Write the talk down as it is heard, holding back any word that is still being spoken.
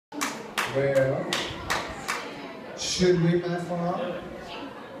Well, should we, my father?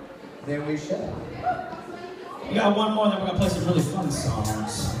 Then we shall. We got one more, then we're gonna play some really fun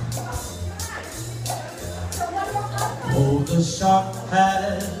songs. Oh, the shark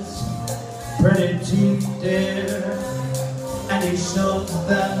has pretty teeth, dear, and he shows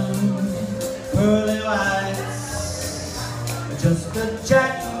them pearly whites. Just a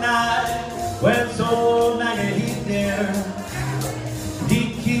jackknife wears old Maggie, dear.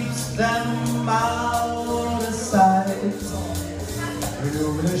 He keeps them out of sight.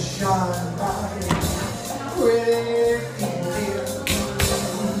 Over the shine by quick dear.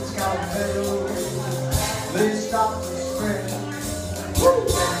 It's got a metal. They stop the spread.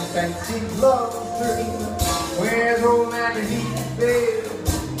 Fancy gloves three. Where's old Maggie babe?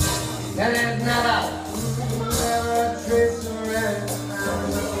 And there's not out. Never a trace around.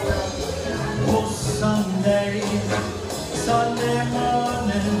 Oh, Sunday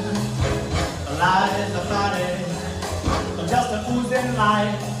morning, lies a body, just a oozing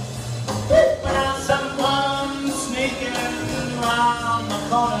light. Without someone sneaking around the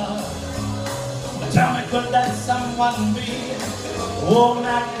corner, tell me, could that someone be old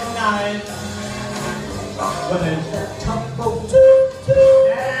Mack tonight? When there's that tugboat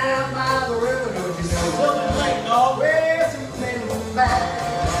Down by the river, don't you know? Silver Lake, dog, Where's the men back?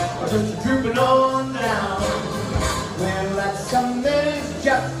 just drooping on down. Well, that somebody's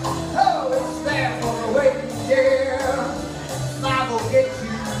just, oh, it's there for the waiting, dear. I will get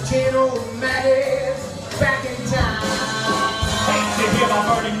you 10 old Maggies back in time. Hate to hear my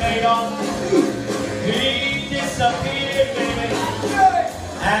burning Madoff. He disappeared, baby,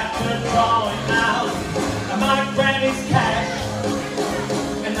 after drawing out my granny's cash.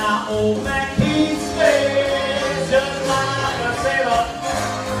 And now old Mack, he's face just like a sailor.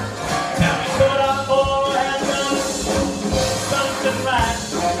 Tell me, could a boy have done something right?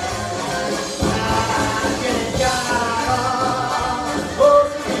 I get it done. Oh,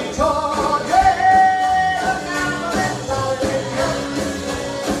 sweet George, yeah, now let's all get young.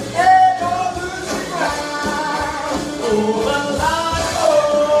 Yeah, don't lose your ground. Oh, the light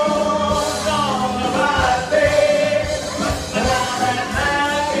goes on the right way, and I'm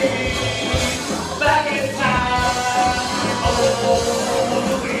happy back in time. Oh,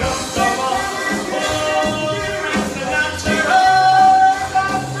 the young summer, oh, not sure,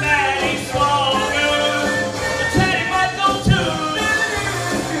 that he's stronger. The Teddy might go too,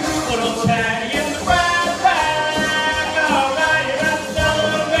 little Teddy in the Brat pack. All right, that's the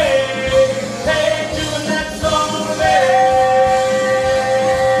way. Hey, doing that song away.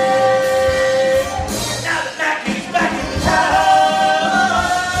 Now that Mackie's back in town.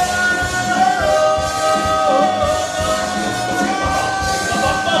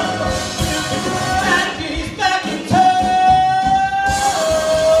 Mackie's back in town.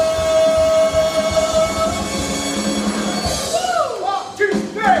 1, 2,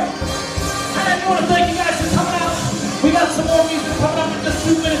 3. And I want to thank you guys for coming out. We got some more music coming up in just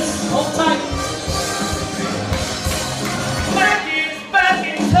 2 minutes. Hold tight. Mackie's back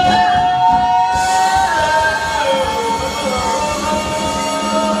in town.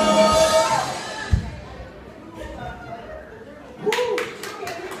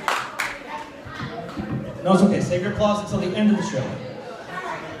 No, it's okay. Save your applause until the end of the show.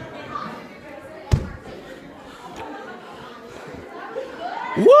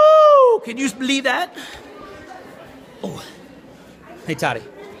 Woo! Can you believe that? Oh. Hey, Toddy.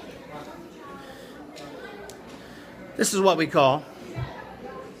 This is what we call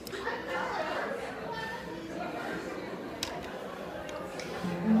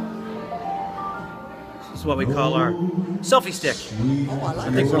our selfie stick.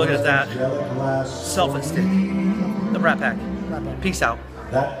 I think we're looking at that selfie stick. The Brat Pack. Peace out.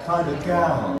 That kind of gal.